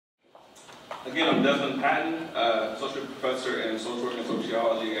Again, I'm Desmond Patton, associate professor in social work and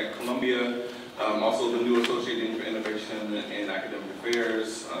sociology at Columbia. Also the new associate dean for innovation in academic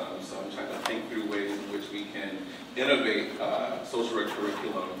affairs. So I'm trying to think through ways in which we can innovate social work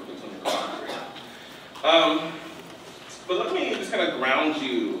curriculum for the 21st century. But let me just kind of ground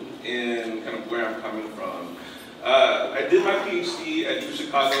you in kind of where I'm coming from. I did my PhD at U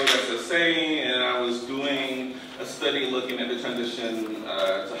Chicago SSA, and I was doing a study looking at the transition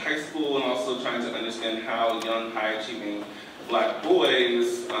to high school and also trying to understand how young, high-achieving Black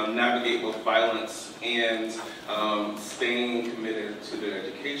boys navigate both violence and staying committed to their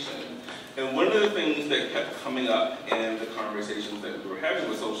education. And one of the things that kept coming up in the conversations that we were having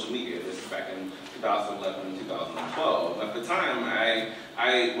with social media, this is back in 2011 and 2012. At the time,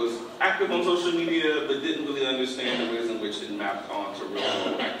 I was active on social media, but didn't really understand the ways in which it mapped onto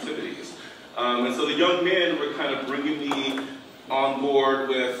real-world activities. And so the young men were kind of bringing me on board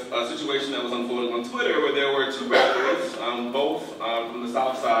with a situation that was unfolding on Twitter, where there were two rappers, both from the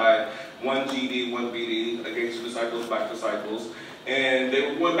South Side, one GD, one BD, against disciples, Black disciples, and they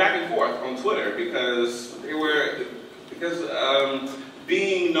were going back and forth on Twitter because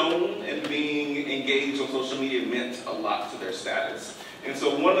being known and being engaged on social media meant a lot to their status. And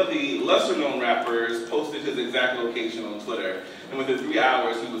so one of the lesser-known rappers posted his exact location on Twitter, and within 3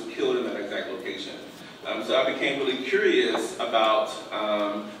 hours, he was killed in that exact location. So I became really curious about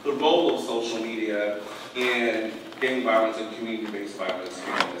the role of social media in gang violence and community-based violence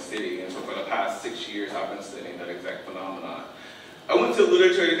here in the city. And so for the past 6 years, I've been studying that exact phenomenon. I went to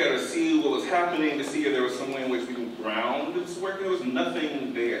literature to kind of see what was happening, to see if there was some way in which we can ground this work, and there was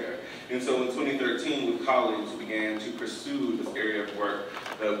nothing there. And so in 2013, with colleagues, we began to pursue this area of work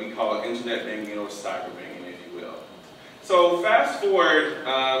that we call internet banging or cyber banging, if you will. So fast forward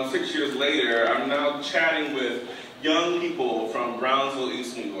 6 years later, I'm now chatting with young people from Brownsville,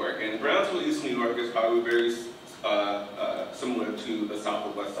 East New York. And Brownsville, East New York is probably very similar to the south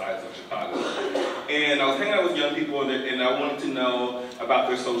and west sides of Chicago. And I was hanging out with young people, and I wanted to know about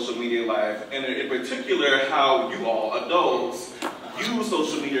their social media life, and in particular, how you all, adults, use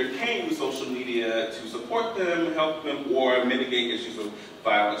social media, can use social media to support them, help them, or mitigate issues of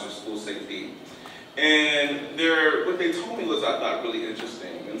violence or school safety. And what they told me was, I thought, really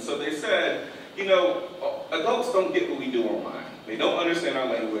interesting. And so they said, you know, adults don't get what we do online. They don't understand our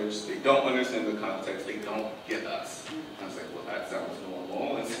language, they don't understand the context, they don't get us. And I was like, well, that sounds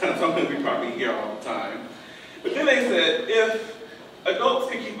normal, and sounds something we probably hear all the time. But then they said, if adults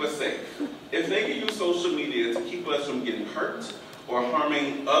can keep us safe, if they can use social media to keep us from getting hurt, or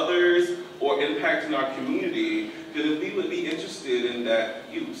harming others, or impacting our community, then we would be interested in that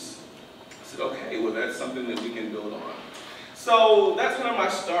use. I said, okay, well, that's something that we can build on. So that's kind of my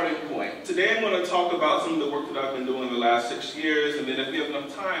starting point. Today I'm going to talk about some of the work that I've been doing the last 6 years, and then if we have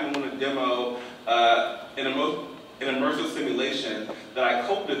enough time, I'm going to demo an immersive simulation that I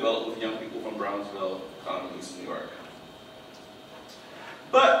co-developed with young people from Brownsville, East New York.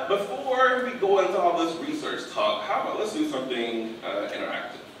 But before we go into all this research talk, how about let's do something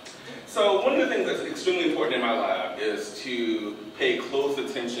interactive. So one of the things that's extremely important in my lab is to pay close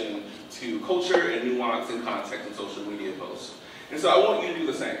attention to culture and nuance and context in social media posts. And so I want you to do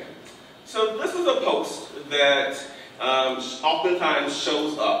the same. So this is a post that oftentimes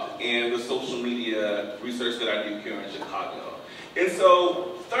shows up in the social media research that I do here in Chicago. And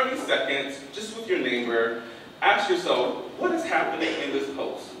so 30 seconds, just with your neighbor, ask yourself, what is happening in this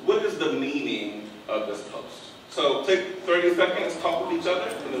post? What is the meaning of this post? So take 30 seconds, talk with each other,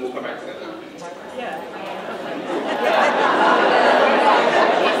 and then we'll come back together.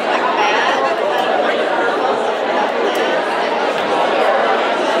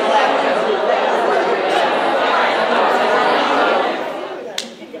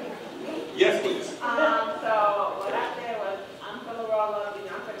 Yes, please. So what I said was, I'm going to roll up and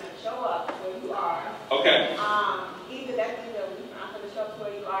I'm going to show up where you are. Okay. Either that's either I'm going to show up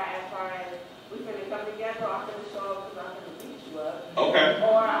where you are as far as we're going to come together, or I'm going to show up because I'm going to beat you up. Okay.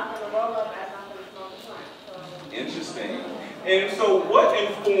 Or I'm going to roll up as I'm going to smoke the front. So. Interesting. And so what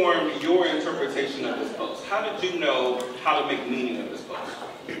informed your interpretation of this post? How did you know how to make meaning of this post?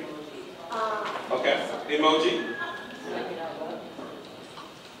 Okay. Emoji?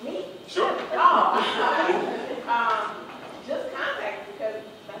 Me? Sure. Oh. Just context, because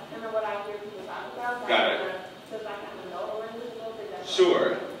that's kind of what I hear people talk about. Got it. Because I kind of know the language a little bit.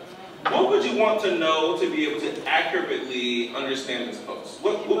 Sure. What would you want to know to be able to accurately understand this post?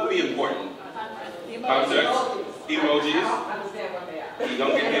 What would be important? Context? Emojis? I don't understand what they are. You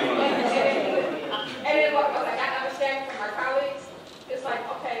don't get me one. And then what I got understanding from my colleagues, it's like,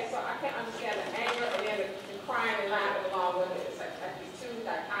 okay, so I can't understand the anger and then the crying and laughing along with it. It's like these two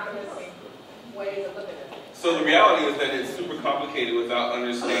dichotomous ways of looking at it. So the reality is that it's super complicated without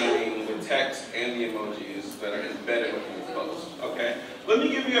understanding the text and the emojis that are embedded within this post. Okay? Let me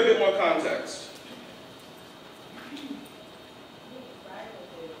give you a bit more context.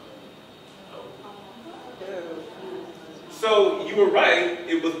 So you were right,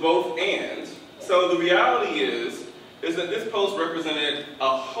 it was both and. So the reality is that this post represented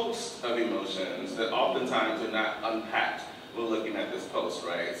a host of emotions that oftentimes are not unpacked when looking at this post,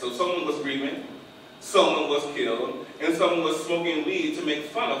 right? So someone was grieving, someone was killed, and someone was smoking weed to make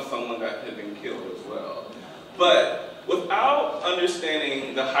fun of someone that had been killed as well. But without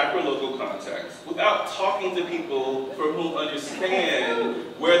understanding the hyperlocal context, without talking to people for whom understand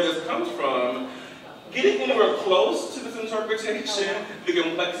where this comes from, getting anywhere close to this interpretation, the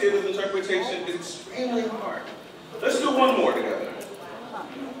complexity of this interpretation, is extremely hard. Let's do one more together.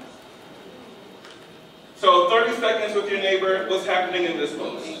 So 30 seconds with your neighbor, what's happening in this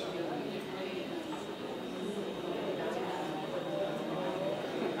post?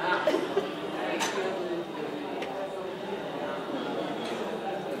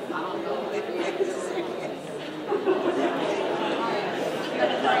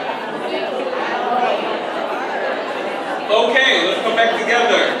 Okay, let's come back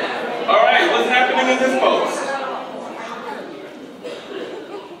together. All right, what's happening in this post?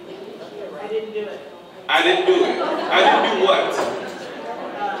 I didn't do it. I didn't do it. I didn't do what?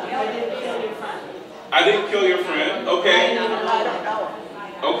 I didn't kill your friend. I didn't kill your friend. Okay. I don't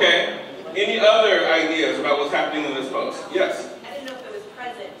know. Okay. Any other ideas about what's happening in this post? Yes. I didn't know if it was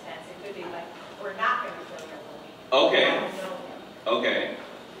present tense. It could be like, we're not going to kill your friend. Okay. Okay.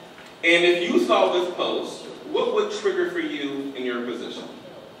 And if you saw this post, what would trigger for you in your position?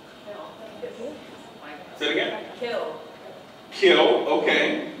 Say it again. Kill. Kill.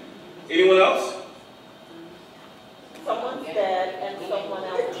 Okay. Anyone else? Someone's dead and someone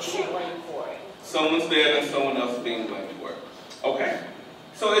else is being blamed for it. Someone's dead and someone else is being blamed for it. Okay.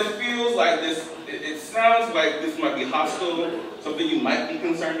 So it feels like this, it sounds like this might be hostile, something you might be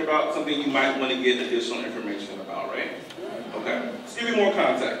concerned about, something you might want to get additional information about, right? Okay. Let's give you more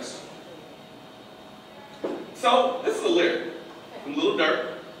context. So this is a lyric from Little Dirk.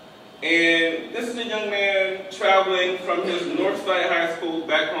 And this is a young man traveling from his Northside High School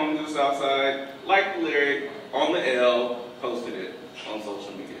back home to the South Side, liked the lyric on the L, posted it on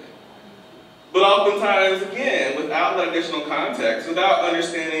social media. But oftentimes, again, without that additional context, without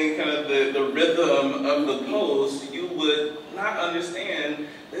understanding kind of the rhythm of the post, you would not understand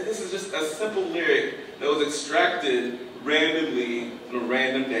that this is just a simple lyric that was extracted randomly on a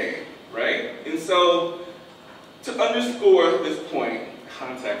random day, right? And so, to underscore this point,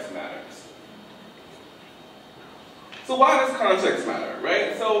 context matters. So why does context matter,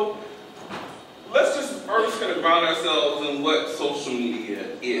 right? So let's just first kind of ground ourselves in what social media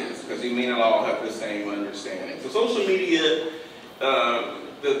is, because we may not all have the same understanding. So social media,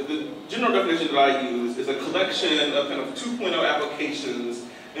 the general definition that I use is a collection of kind of 2.0 applications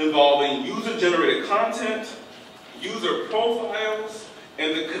involving user-generated content, user profiles,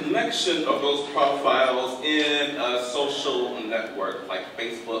 and the connection of those profiles in a social network like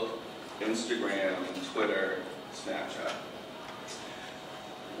Facebook, Instagram, Twitter, Snapchat.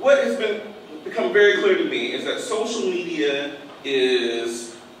 What has become very clear to me is that social media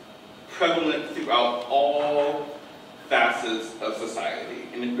is prevalent throughout all facets of society.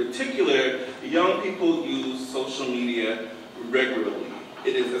 And in particular, young people use social media regularly.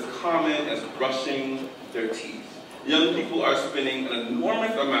 It is as common as brushing their teeth. Young people are spending an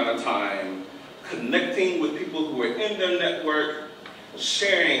enormous amount of time connecting with people who are in their network,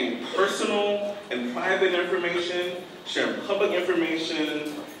 sharing personal and private information, sharing public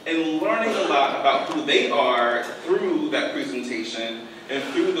information, and learning a lot about who they are through that presentation and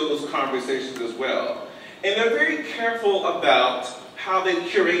through those conversations as well. And they're very careful about how they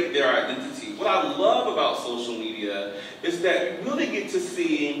curate their identity. What I love about social media is that you really get to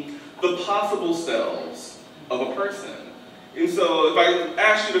see the possible selves of a person. And so if I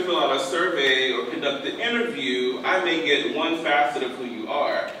ask you to fill out a survey or conduct an interview, I may get one facet of who you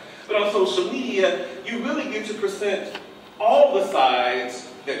are. But on social media, you really get to present all the sides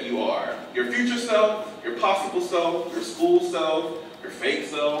that you are. Your future self, your possible self, your school self, your fake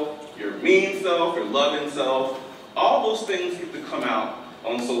self, your mean self, your loving self. All those things get to come out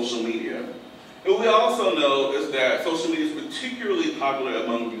on social media. And what we also know is that social media is particularly popular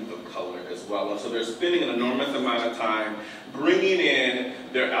among youth of color as well. And so they're spending an enormous amount of time bringing in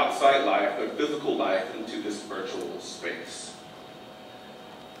their outside life, their physical life, into this virtual space.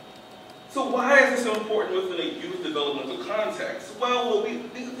 So why is this important within a youth developmental context? Well,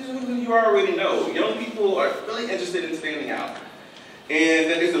 you already know. Young people are really interested in standing out.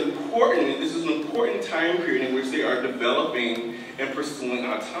 And that is important, this is an important time period in which they are developing and pursuing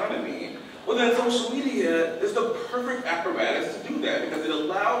autonomy. Well, then social media is the perfect apparatus to do that because it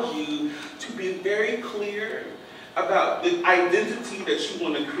allows you to be very clear about the identity that you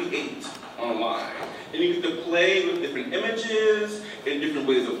want to create online. And you get to play with different images, and different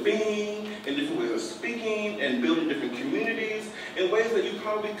ways of being, and different ways of speaking, and building different communities in ways that you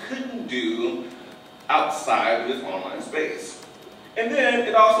probably couldn't do outside of this online space. And then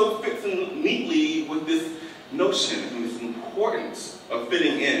it also fits in neatly with this notion and this importance of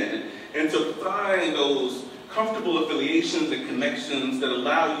fitting in, and to find those comfortable affiliations and connections that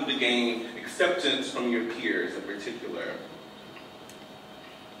allow you to gain acceptance from your peers in particular.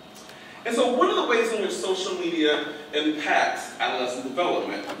 And so what are the ways in which social media impacts adolescent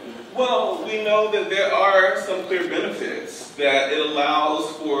development? Well, we know that there are some clear benefits, that it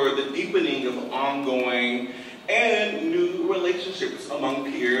allows for the deepening of ongoing and new relationships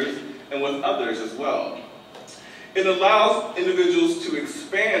among peers and with others as well. It allows individuals to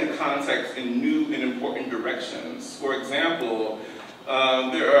expand context in new and important directions. For example,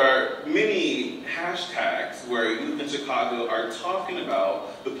 there are many hashtags where youth in Chicago are talking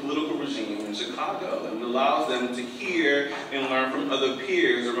about the political regime in Chicago, and it allows them to hear and learn from other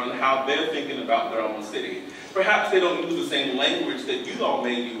peers around how they're thinking about their own city. Perhaps they don't use the same language that you all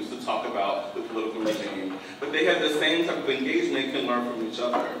may use to talk about the political regime, but they have the same type of engagement and can learn from each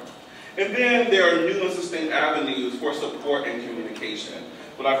other. And then there are new and sustained avenues for support and communication.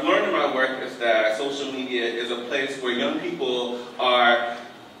 What I've learned in my work is that social media is a place where young people are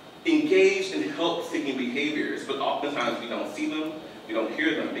engaged in help-seeking behaviors, but oftentimes we don't see them, we don't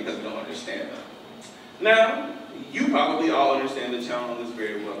hear them because we don't understand them. Now, you probably all understand the challenges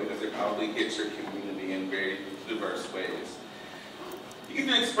very well because it probably hits your community in very diverse ways. You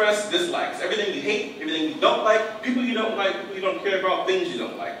can express dislikes, everything you hate, everything you don't like, people you don't like, people you don't care about, things you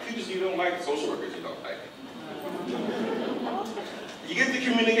don't like, teachers you don't like, social workers you don't like. You get to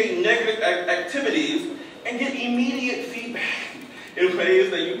communicate negative activities and get immediate feedback in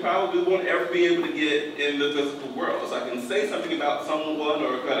ways that you probably won't ever be able to get in the physical world. So I can say something about someone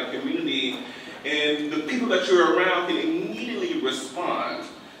or about a community, and the people that you're around can immediately respond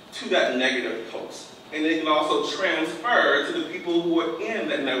to that negative post. And it can also transfer to the people who are in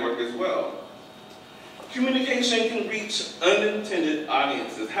that network as well. Communication can reach unintended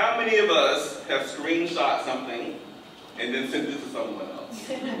audiences. How many of us have screenshot something and then sent it to someone else?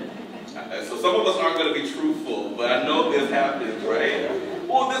 So some of us aren't going to be truthful, but I know this happens, right?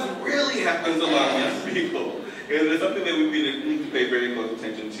 Well, this really happens among young people. And it's something that we need to pay very close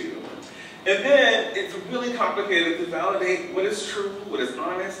attention to. And then it's really complicated to validate what is true, what is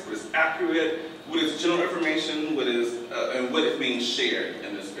honest, what is accurate, what is general information, what is and what is being shared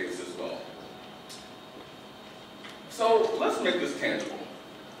in this space as well. So let's make this tangible.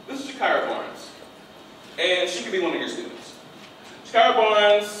 This is Shakira Barnes, and she could be one of your students. Shakira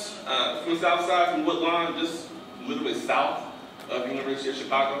Barnes, from the South Side, from Woodlawn, just a little bit south of the University of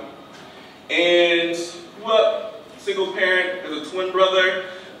Chicago, and grew up single parent, has a twin brother,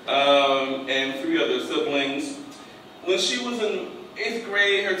 and 3 other siblings. When she was in 8th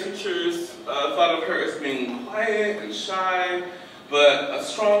grade, her teachers thought of her as being quiet and shy, but a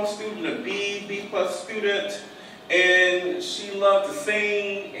strong student, a B+ student, and she loved to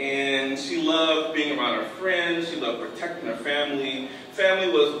sing, and she loved being around her friends, she loved protecting her family.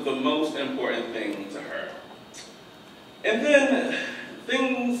 Family was the most important thing to her. And then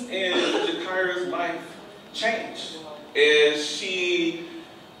things in Shakira's life changed as she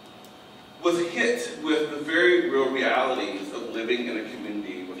was hit with the very real realities of living in a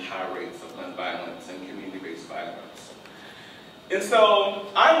community with high rates of gun violence and community-based violence. And so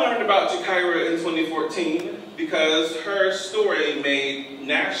I learned about Shakira in 2014 because her story made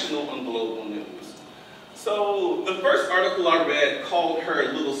national and global news. So the first article I read called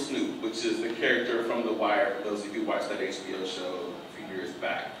her Little Snoop, which is the character from The Wire, for those of you who watched that HBO show a few years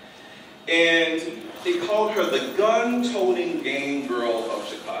back. And it called her the gun-toting gang girl of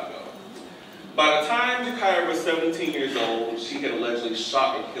Chicago. By the time Shakira was 17 years old, she had allegedly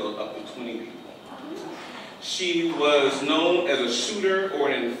shot or killed up to 20 people. She was known as a shooter or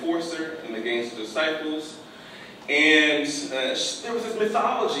an enforcer in the Gangster Disciples, and there was this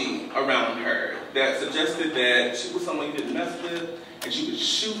mythology around her that suggested that she was someone you didn't mess with, and she would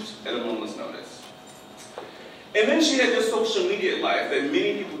shoot at a moment's notice. And then she had this social media life that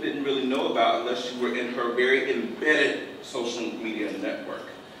many people didn't really know about unless you were in her very embedded social media network.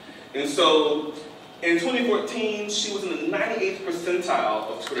 And so, in 2014, she was in the 98th percentile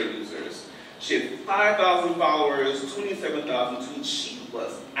of Twitter users. She had 5,000 followers, 27,000 tweets. She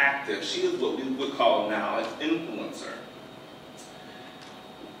was active. She is what we would call now an influencer.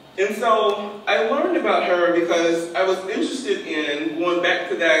 And so I learned about her because I was interested in, going back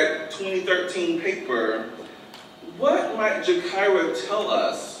to that 2013 paper, what might Jakira tell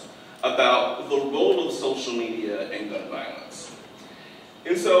us about the role of social media and gun violence?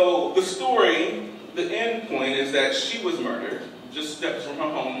 And so the story, the end point is that she was murdered, just steps from her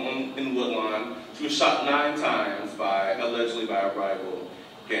home in Woodlawn. She was shot 9 times allegedly by a rival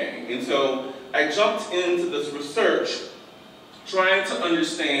gang. And so I jumped into this research trying to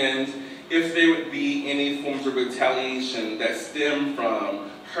understand if there would be any forms of retaliation that stem from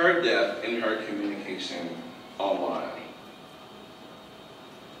her death and her communication online.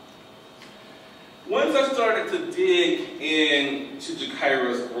 Once I started to dig into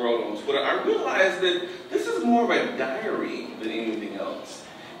Jakira's world on Twitter, I realized that this is more of a diary than anything else,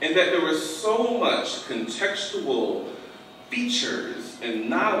 and that there was so much contextual features and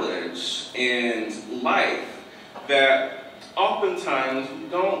knowledge and life that oftentimes we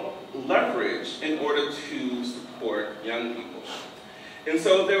don't leverage in order to support young people. And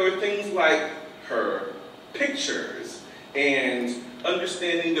so there were things like her pictures and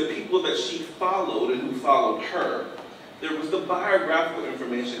understanding the people that she followed and who followed her. There was the biographical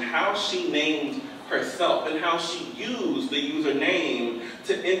information, how she named herself and how she used the username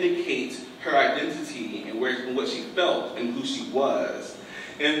to indicate her identity and what she felt and who she was.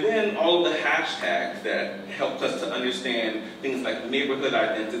 And then all of the hashtags that helped us to understand things like neighborhood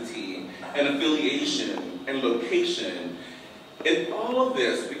identity and affiliation and location. And all of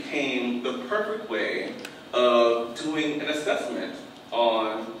this became the perfect way of doing an assessment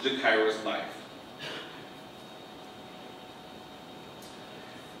on Jakira's life.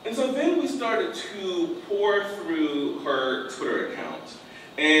 And so then we started to pour through her Twitter account.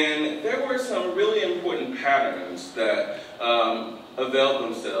 And there were some really important patterns that availed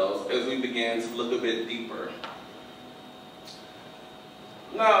themselves as we began to look a bit deeper.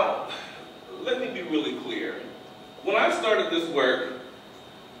 Now, let me be really clear. When I started this work,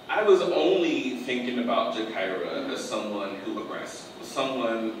 I was only thinking about Jakira as someone who aggressed,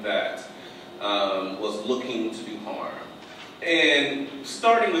 someone that was looking to do harm. And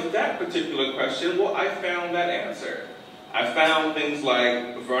starting with that particular question, well, I found that answer. I found things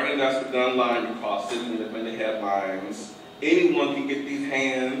like Vernon got the gun line across it in the headlines. Anyone can get these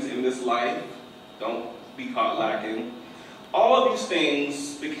hands in this life. Don't be caught lacking. All of these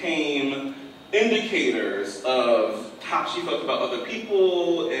things became indicators of how she felt about other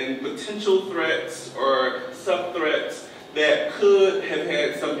people and potential threats or sub-threats that could have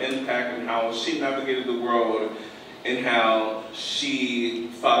had some impact on how she navigated the world and how she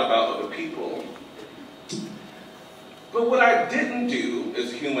thought about other people. But what I didn't do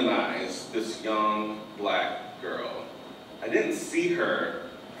is humanize this young black girl. I didn't see her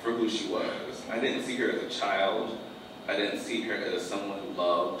for who she was. I didn't see her as a child. I didn't see her as someone who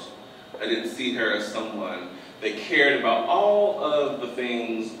loved. I didn't see her as someone that cared about all of the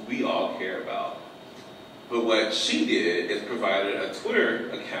things we all care about. But what she did is provided a Twitter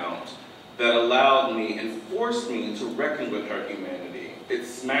account that allowed me and forced me to reckon with her humanity. It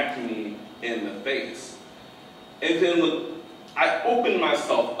smacked me in the face. And then when I opened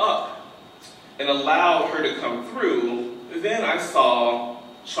myself up and allowed her to come through, then I saw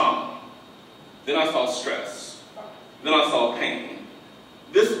trauma. Then I saw stress. Then I saw pain.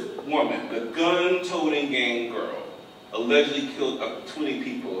 This woman, the gun-toting gang girl, allegedly killed up to 20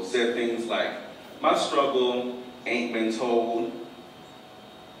 people, said things like, "My struggle ain't been told.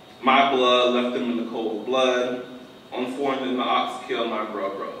 My blood left them in the cold blood. On foreign in the ox kill my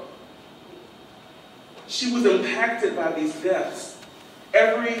bro. She was impacted by these deaths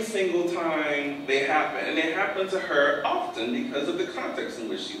every single time they happened. And they happened to her often because of the context in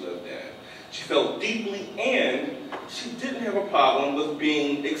which she lived in. She felt deeply, and she didn't have a problem with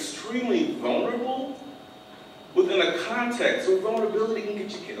being extremely vulnerable within a context where vulnerability can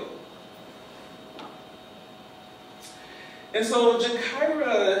get you killed. And so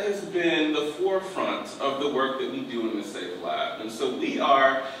Jakira has been the forefront of the work that we do in the Safe Lab. And so we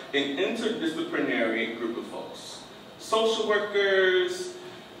are an interdisciplinary group of folks. Social workers,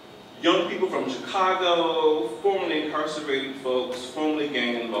 young people from Chicago, formerly incarcerated folks, formerly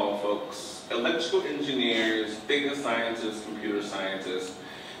gang-involved folks, electrical engineers, data scientists, computer scientists,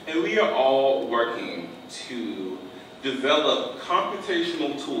 and we are all working to develop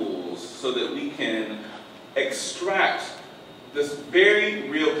computational tools so that we can extract this very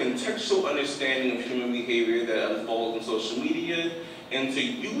real contextual understanding of human behavior that unfolds on social media and to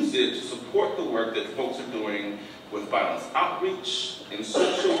use it to support the work that folks are doing with violence outreach, in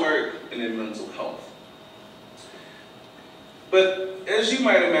social work, and in mental health. But as you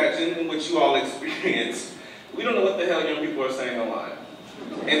might imagine, and what you all experience, we don't know what the hell young people are saying online.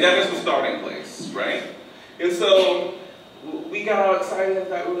 And that is the starting place, right? And so we got all excited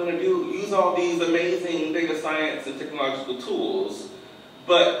that we were going to use all these amazing data science and technological tools,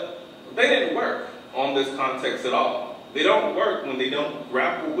 but they didn't work on this context at all. They don't work when they don't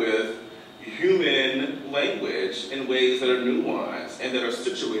grapple with human language in ways that are nuanced and that are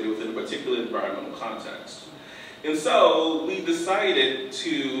situated within a particular environmental context. And so we decided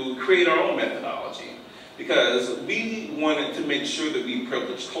to create our own methodology because we wanted to make sure that we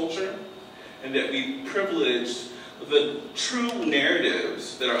privileged culture and that we privileged the true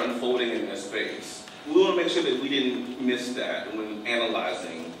narratives that are unfolding in this space. We want to make sure that we didn't miss that when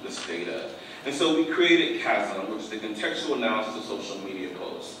analyzing this data. And so we created CASM, which is the Contextual Analysis of Social Media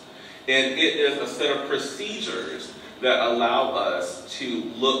Posts. And it is a set of procedures that allow us to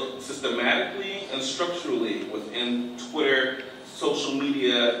look systematically and structurally within Twitter, social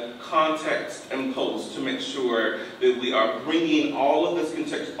media, context, and posts to make sure that we are bringing all these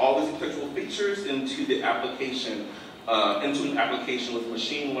contextual features into the application, into an application with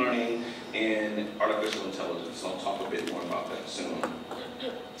machine learning and artificial intelligence. So I'll talk a bit more about that soon.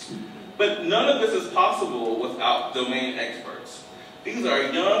 But none of this is possible without domain experts. These are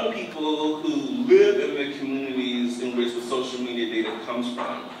young people who live in the communities in which the social media data comes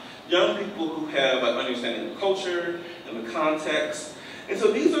from. Young people who have an understanding of culture and the context. And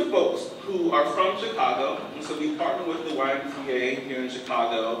so these are folks who are from Chicago. And so we partnered with the YMCA here in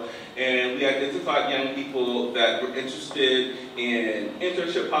Chicago, and we identified young people that were interested in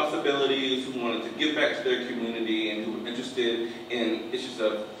internship possibilities, who wanted to give back to their community, and who were interested in issues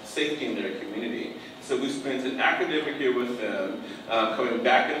of safety in their community. So we spent an academic year with them, coming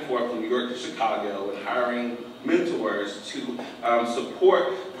back and forth from New York to Chicago and hiring mentors to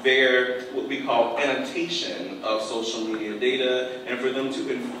support their, what we call, annotation of social media data, and for them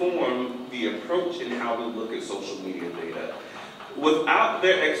to inform the approach in how we look at social media data. Without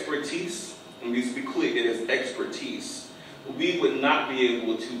their expertise, and let's be clear, it is expertise, we would not be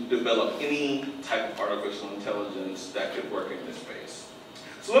able to develop any type of artificial intelligence that could work in this space.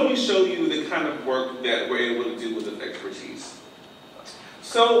 So let me show you the kind of work that we're able to do with this expertise.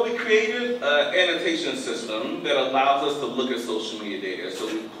 So we created an annotation system that allows us to look at social media data. So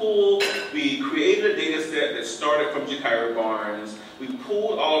we created a data set that started from Jakira Barnes. We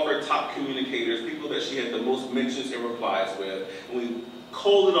pulled all of her top communicators, people that she had the most mentions and replies with, and we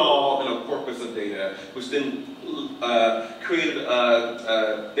culled it all in a corpus of data, which then created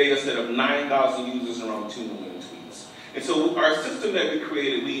a data set of 9,000 users and around 2 million tweets. And so our system that we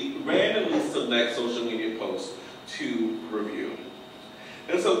created, we randomly select social media posts to review.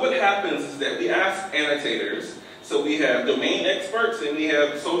 And so what happens is that we ask annotators, so we have domain experts and we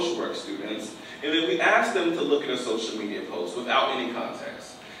have social work students, and then we ask them to look at a social media post without any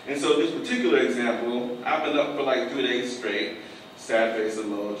context. And so this particular example, I've been up for like 3 days straight, sad face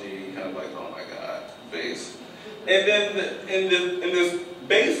emoji, kind of like, oh my God, face. And then in this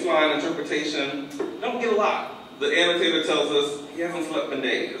baseline interpretation, don't get a lot. The annotator tells us he hasn't slept in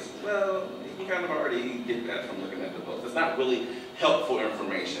days. Well, you kind of already get that from looking at the post. It's not really helpful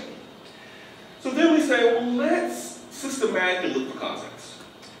information. So then we say, well, let's systematically look for context.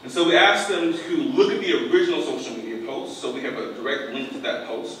 And so we ask them to look at the original social media post, so we have a direct link to that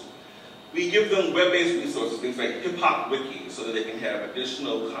post. We give them web-based resources, things like hip-hop wiki, so that they can have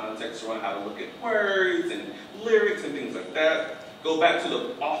additional context around how to look at words and lyrics and things like that. Go back to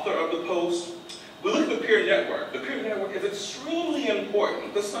the author of the post. We look at the peer network. The peer network is extremely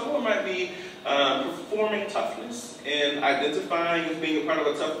important because someone might be performing toughness and identifying as being a part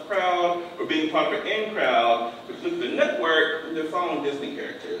of a tough crowd or being part of an in crowd. But if you look at the network, they're following Disney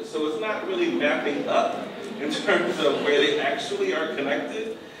characters. So it's not really mapping up in terms of where they actually are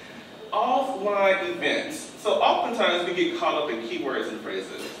connected. Offline events. So oftentimes we get caught up in keywords and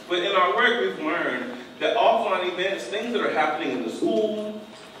phrases. But in our work, we've learned that offline events, things that are happening in the school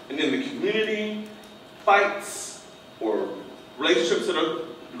and in the community, fights or relationships that have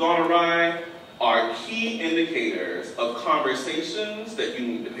gone awry, are key indicators of conversations that you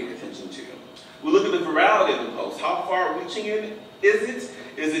need to pay attention to. We look at the virality of the post. How far reaching is it?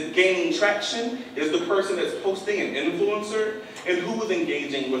 Is it gaining traction? Is the person that's posting an influencer? And who is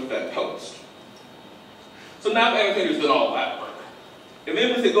engaging with that post? So now the annotator's done all that work. And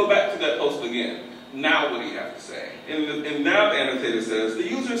then we say, go back to that post again. Now what do you have to say? And now the annotator says, the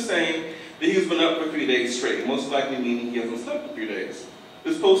user is saying that he's been up for 3 days straight, most likely meaning he hasn't slept for 3 days.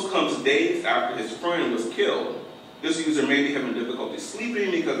 This post comes days after his friend was killed. This user may be having difficulty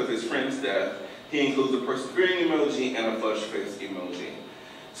sleeping because of his friend's death. He includes a persevering emoji and a flushed face emoji.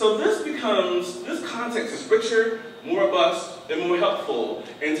 So this context is richer, more robust, and more helpful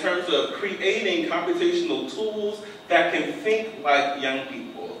in terms of creating computational tools that can think like young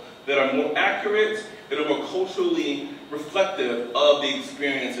people, that are more accurate, that are more culturally reflective of the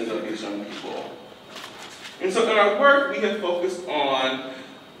experiences of these young people. And so in our work, we have focused on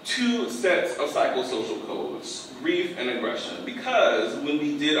two sets of psychosocial codes, grief and aggression, because when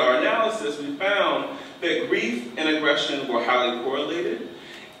we did our analysis, we found that grief and aggression were highly correlated,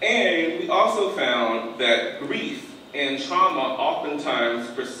 and we also found that grief and trauma oftentimes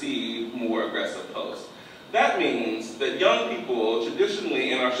precede more aggressive posts. That means that young people,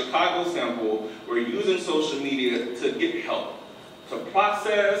 traditionally in our Chicago sample, were using social media to get help, to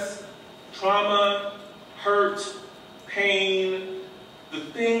process trauma, hurt, pain, the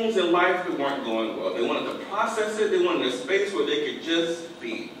things in life that weren't going well. They wanted to process it, they wanted a space where they could just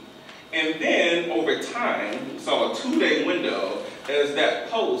be. And then, over time, we saw a 2-day window as that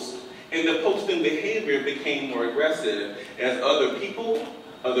post and the posting behavior became more aggressive as other people,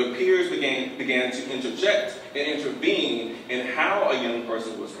 other peers began to interject and intervene in how a young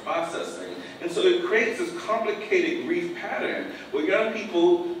person was processing. And so it creates this complicated grief pattern where young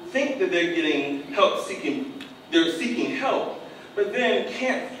people think that they're getting help they're seeking help, but then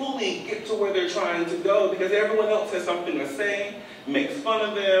can't fully get to where they're trying to go because everyone else has something to say, makes fun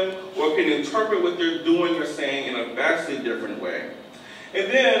of them, or can interpret what they're doing or saying in a vastly different way. And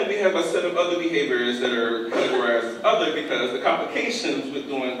then we have a set of other behaviors that are categorized as other because the complications with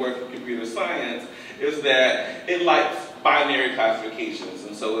doing work in computer science is that it likes binary classifications.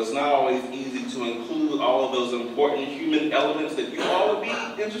 And so it's not always easy to include all of those important human elements that you all would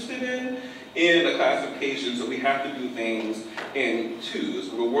be interested in the classification. So we have to do things in twos.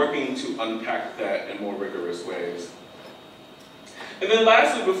 We're working to unpack that in more rigorous ways. And then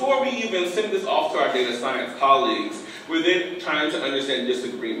lastly, before we even send this off to our data science colleagues, we're then trying to understand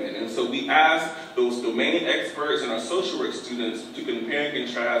disagreement. And so we ask those domain experts and our social work students to compare and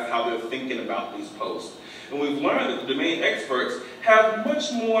contrast how they're thinking about these posts. And we've learned that the domain experts have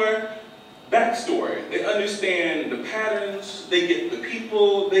much more backstory. They understand the patterns, they get the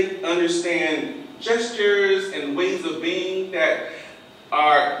people, they understand gestures and ways of being that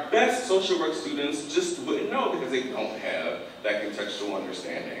our best social work students just wouldn't know because they don't have that contextual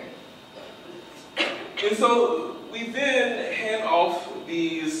understanding. And so we then hand off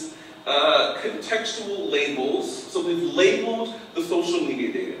these contextual labels. So we've labeled the social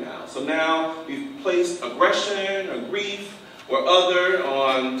media data now. So now we've placed aggression or grief or other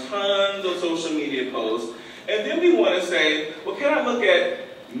on tons of social media posts. And then we want to say, well, can I look at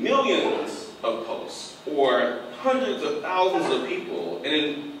millions of posts or hundreds of thousands of people? And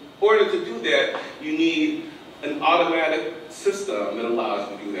in order to do that, you need an automatic system that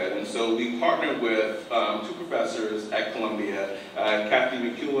allows you to do that. And so we partnered with two professors at Columbia, Kathy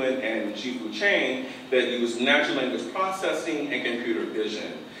McEwen and Jifu Chang, that use natural language processing and computer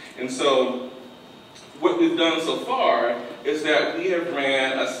vision. And so what we've done so far is that we have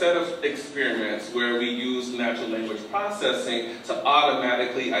ran a set of experiments where we use natural language processing to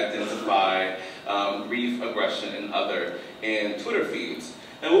automatically identify grief, aggression, and other in Twitter feeds.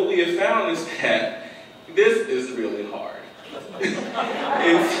 And what we have found is that this is really hard.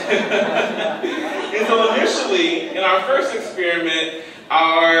 And so initially, in our first experiment,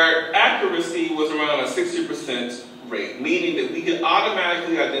 our accuracy was around a 60% rate, meaning that we could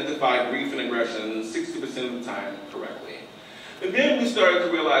automatically identify grief and aggression 60% of the time correctly. And then we started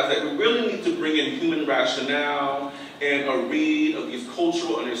to realize that we really need to bring in human rationale and a read of these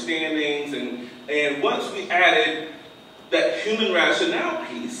cultural understandings. And once we added that human rationale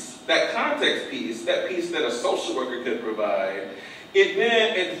piece, that context piece, that piece that a social worker could provide, it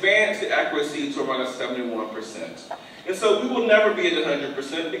then advanced the accuracy to around a 71%. And so we will never be at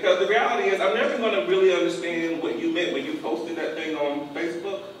 100% because the reality is I'm never going to really understand what you meant when you posted that thing on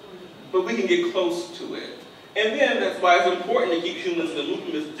Facebook, but we can get close to it. And then that's why it's important to keep humans in the loop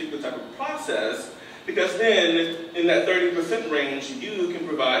in this particular type of process, because then in that 30% range, you can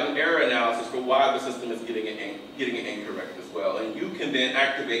provide an error analysis for why the system is getting it incorrect as well. And you can then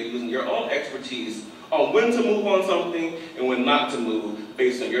activate using your own expertise on when to move on something and when not to move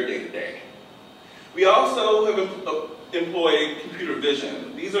based on your day-to-day. We also have employed computer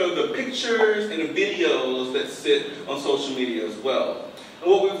vision. These are the pictures and the videos that sit on social media as well. And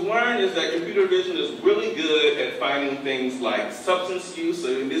what we've learned is that computer vision is really good at finding things like substance use. So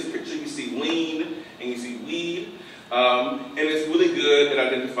in this picture you see lean and you see weed. And it's really good at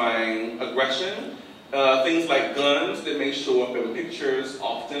identifying aggression. Things like guns that may show up in pictures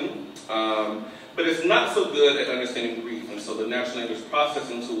often. But it's not so good at understanding grief. And so the natural language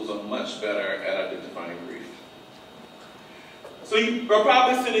processing tools are much better at identifying grief. So you are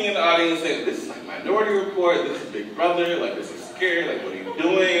probably sitting in the audience saying, this is like Minority Report, this is Big Brother, like this is scary, like what are you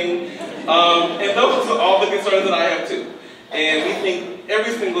doing? And those are all the concerns that I have too. And we think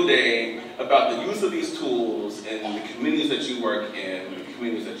every single day about the use of these tools in the communities that you work in, the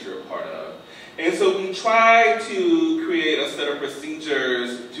communities that you're a part of. And so we try to create a set of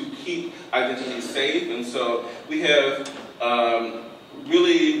procedures to keep identity safe. And so we have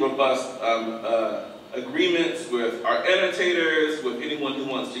really robust agreements with our annotators, with anyone who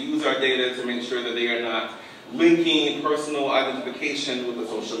wants to use our data to make sure that they are not linking personal identification with a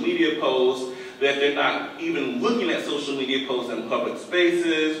social media post, that they're not even looking at social media posts in public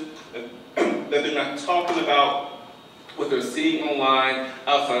spaces, that they're not talking about what they're seeing online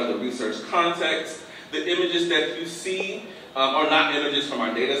outside of the research context. The images that you see are not images from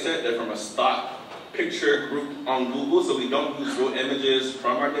our data set, they're from a stock picture group on Google, so we don't use real images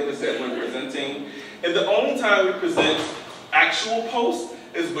from our data set when presenting. And the only time we present actual posts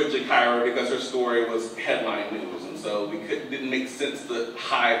is with Jakira because her story was headline news, and so didn't make sense to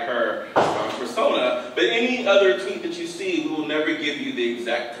hide her persona. But any other tweet that you see, we will never give you the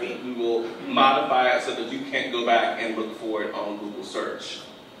exact tweet. We will modify it so that you can't go back and look for it on Google search.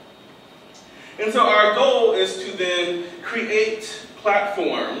 And so our goal is to then create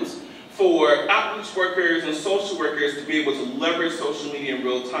platforms for outreach workers and social workers to be able to leverage social media in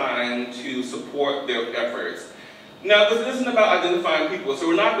real time to support their efforts. Now, this isn't about identifying people, so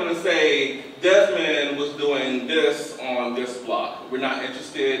we're not going to say Desmond was doing this on this block. We're not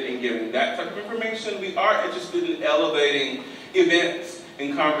interested in giving that type of information. We are interested in elevating events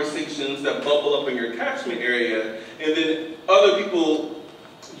and conversations that bubble up in your catchment area, and then other people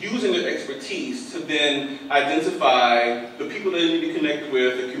using their expertise to then identify the people that they need to connect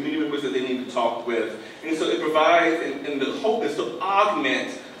with, the community members that they need to talk with. And so it provides, and the hope is to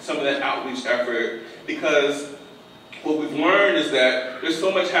augment some of that outreach effort, because what we've learned is that there's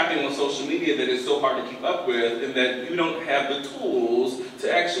so much happening on social media that is so hard to keep up with, and that you don't have the tools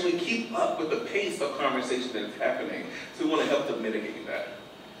to actually keep up with the pace of conversation that is happening. So we want to help to mitigate that.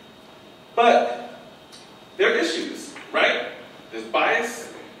 But there are issues, right? There's bias,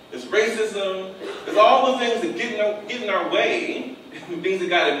 there's racism, there's all the things that get in our way, things that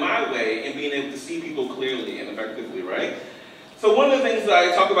got in my way in being able to see people clearly and effectively, right? So one of the things that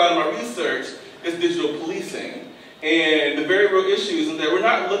I talk about in my research is digital policing. And the very real issues is that we're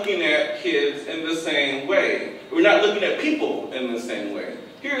not looking at kids in the same way. We're not looking at people in the same way.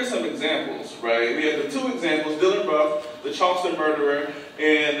 Here are some examples, right? We have the two examples, Dylan Ruff, the Charleston murderer,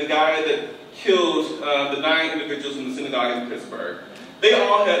 and the guy that killed the 9 individuals in the synagogue in Pittsburgh. They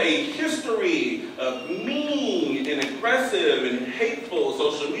all had a history of mean and aggressive and hateful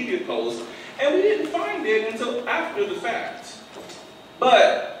social media posts, and we didn't find it until after the fact.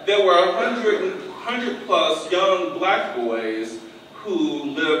 But there were 100 plus young black boys who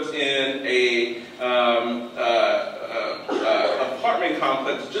lived in a apartment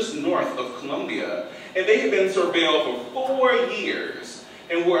complex just north of Columbia, and they had been surveilled for 4 years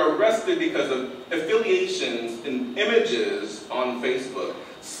and were arrested because of affiliations and images on Facebook,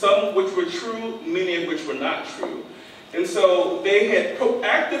 some of which were true, many of which were not true. And so they had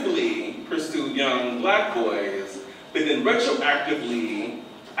proactively pursued young black boys, but then retroactively,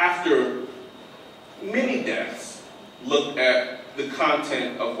 after many deaths, looked at the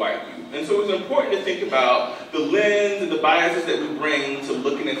content of white youth. And so it's important to think about the lens and the biases that we bring to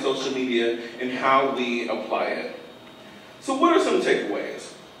looking at social media and how we apply it. So what are some takeaways?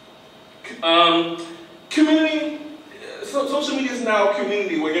 Social media is now a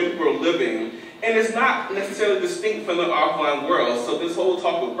community where young people are living, and it's not necessarily distinct from the offline world. So this whole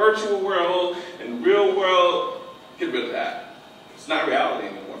talk of virtual world and real world, get rid of that. It's not reality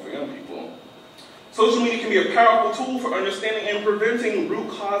anymore for young people. Social media can be a powerful tool for understanding and preventing root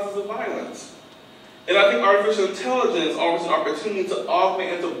causes of violence. And I think artificial intelligence offers an opportunity to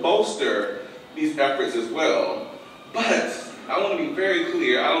augment and to bolster these efforts as well. But I want to be very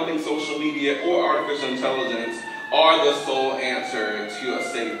clear, I don't think social media or artificial intelligence are the sole answer to a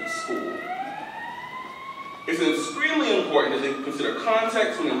safe school. It's extremely important to consider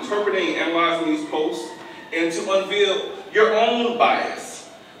context when interpreting and analyzing these posts, and to unveil your own bias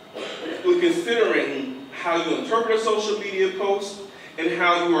when considering how you interpret a social media post and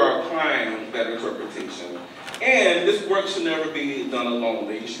how you are applying that interpretation. And this work should never be done alone.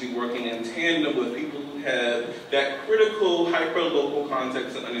 That you should be working in tandem with people who have that critical, hyper-local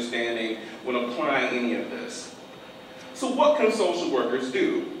context and understanding when applying any of this. So what can social workers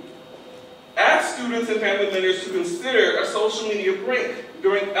do? Ask students and family members to consider a social media break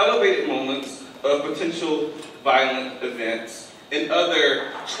during elevated moments of potential violent events and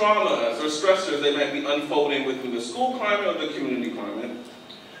other traumas or stressors that might be unfolding within the school climate or the community climate.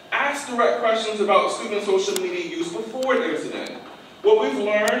 Ask direct questions about student social media use before the incident. What we've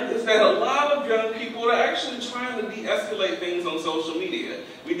learned is that a lot of young people are actually trying to de-escalate things on social media.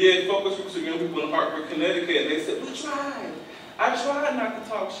 We did focus groups with young people in Hartford, Connecticut, and they said, we tried. I tried not to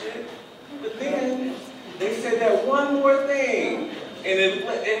talk shit, but then they said that one more thing, and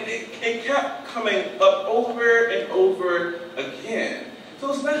it kept coming up over and over again. So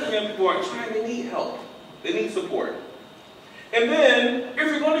especially young people are trying, they need help. They need support. And then, if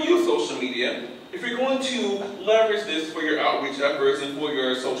you're going to use social media, if you're going to leverage this for your outreach efforts and for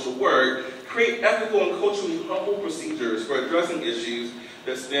your social work, create ethical and culturally humble procedures for addressing issues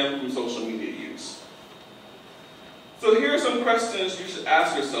that stem from social media use. So here are some questions you should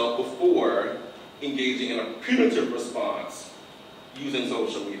ask yourself before engaging in a punitive response using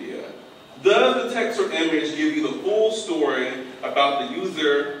social media. Does the text or image give you the full story about the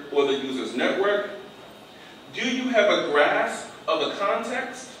user or the user's network? Do you have a grasp of the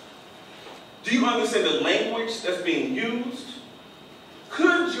context? Do you understand the language that's being used?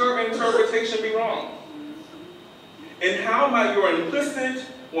 Could your interpretation be wrong? And how might your implicit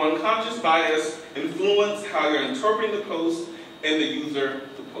or unconscious bias influence how you're interpreting the post and the user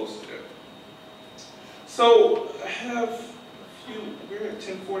who posted it? So I have a few, we're at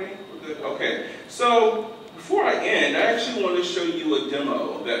 10:40, we're good, okay. So before I end, I actually want to show you a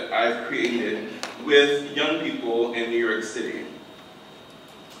demo that I've created with young people in New York City.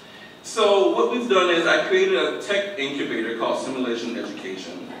 So what we've done is I created a tech incubator called Simulation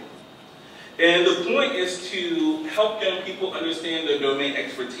Education. And the point is to help young people understand their domain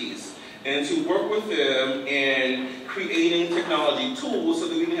expertise and to work with them in creating technology tools so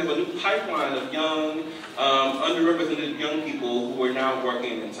that we can have a new pipeline of young, underrepresented young people who are now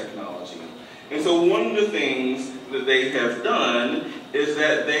working in technology. And so one of the things that they have done is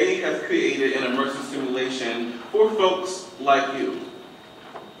that they have created an immersive simulation for folks like you.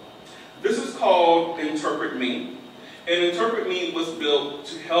 This is called Interpret Me. And Interpret Me was built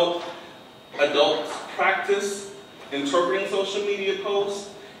to help adults practice interpreting social media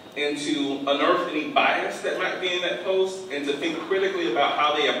posts and to unearth any bias that might be in that post and to think critically about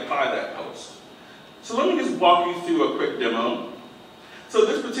how they apply that post. So let me just walk you through a quick demo. So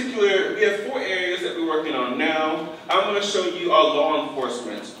this particular, we have 4 areas that we're working on now. I'm going to show you our law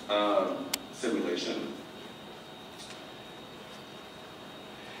enforcement simulation.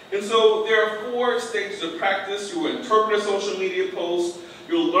 And so there are 4 stages of practice. You will interpret a social media post,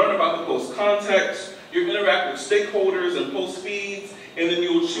 you'll learn about the post context, you'll interact with stakeholders and post feeds, and then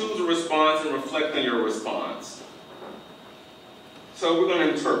you'll choose a response and reflect on your response. So we're going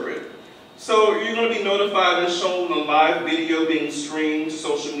to interpret. So you're going to be notified and shown a live video being streamed to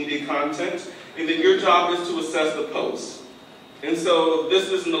social media content, and then your job is to assess the post. And so this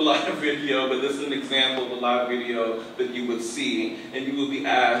isn't a live video, but this is an example of a live video that you would see, and you will be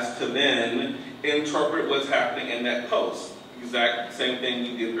asked to then interpret what's happening in that post. Exact same thing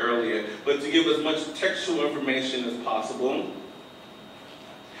you did earlier, but to give as much textual information as possible.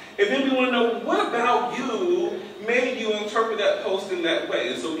 And then we want to know, what about you made you interpret that post in that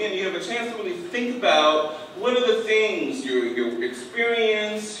way? And so again, you have a chance to really think about what are the things, your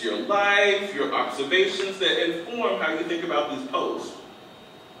experience, your life, your observations that inform how you think about these posts.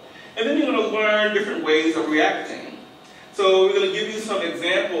 And then you're going to learn different ways of reacting. So we're going to give you some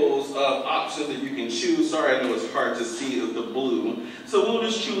examples of options that you can choose. Sorry, I know it's hard to see the blue. So we'll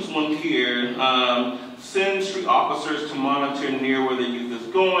just choose one here. Send street officers to monitor near where the youth is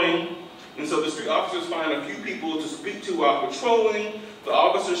going. And so the street officers find a few people to speak to while patrolling. The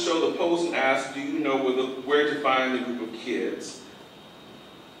officers show the post and ask, do you know where to find the group of kids?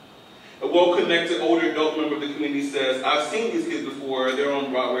 A well-connected older adult member of the community says, I've seen these kids before. They're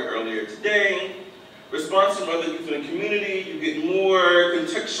on Broadway earlier today. Response from other youth in the community, you get more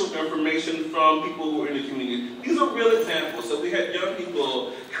contextual information from people who are in the community. These are real examples. So we had young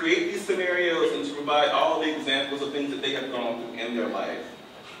people create these scenarios and to provide all the examples of things that they have gone through in their life.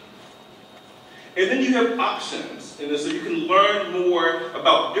 And then you have options, and so you can learn more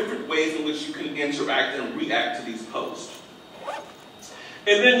about different ways in which you can interact and react to these posts.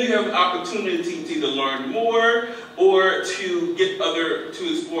 And then you have an opportunity to either learn more or to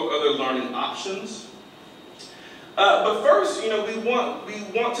explore other learning options. But first, we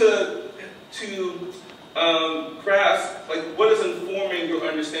want to grasp what is informing your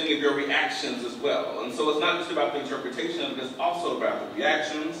understanding of your reactions as well. And so it's not just about the interpretation, but it's also about the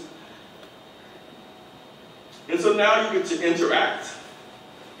reactions. And so now you get to interact.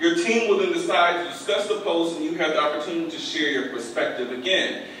 Your team will then decide to discuss the post, and you have the opportunity to share your perspective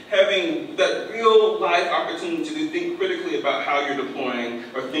again. Having that real life opportunity to think critically about how you're deploying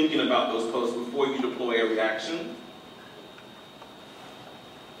or thinking about those posts before you deploy a reaction.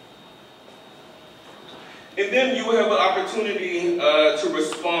 And then you will have an opportunity to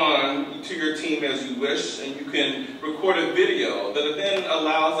respond to your team as you wish, and you can record a video that then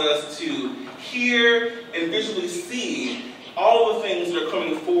allows us to hear and visually see all of the things that are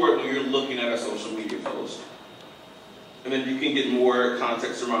coming forward when you're looking at a social media post. And then you can get more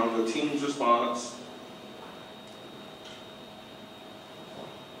context around the team's response.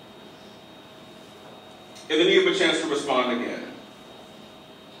 And then you have a chance to respond again.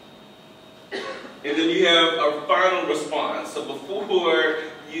 And then you have a final response. So before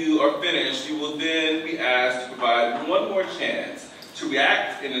you are finished, you will then be asked to provide one more chance to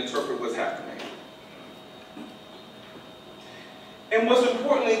react and interpret what's happening. And most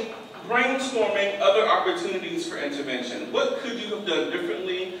importantly, brainstorming other opportunities for intervention. What could you have done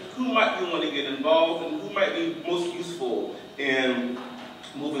differently? Who might you want to get involved? And who might be most useful in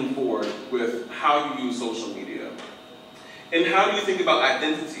moving forward with how you use social media? And how do you think about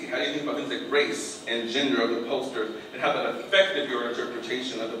identity? How do you think about things like race and gender of the poster, and how that affected your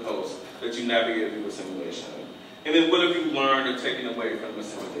interpretation of the post that you navigated through the simulation? And then what have you learned or taken away from the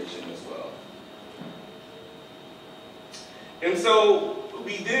simulation as well? And so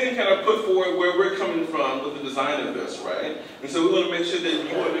we then kind of put forward where we're coming from with the design of this, right? And so we want to make sure that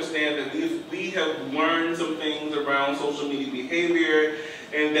you understand that we have learned some things around social media behavior,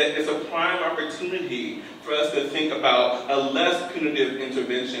 and that it's a prime opportunity for us to think about a less punitive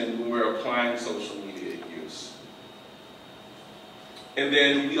intervention when we're applying social media use. And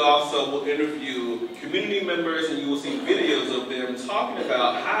then we also will interview community members, and you will see videos of them talking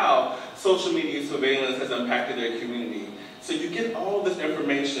about how social media surveillance has impacted their community. So you get all this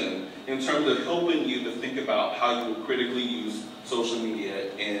information in terms of helping you to think about how you will critically use social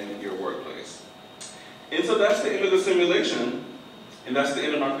media in your workplace. And so that's the end of the simulation, and that's the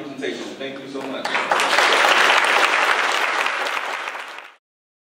end of my presentation. Thank you so much.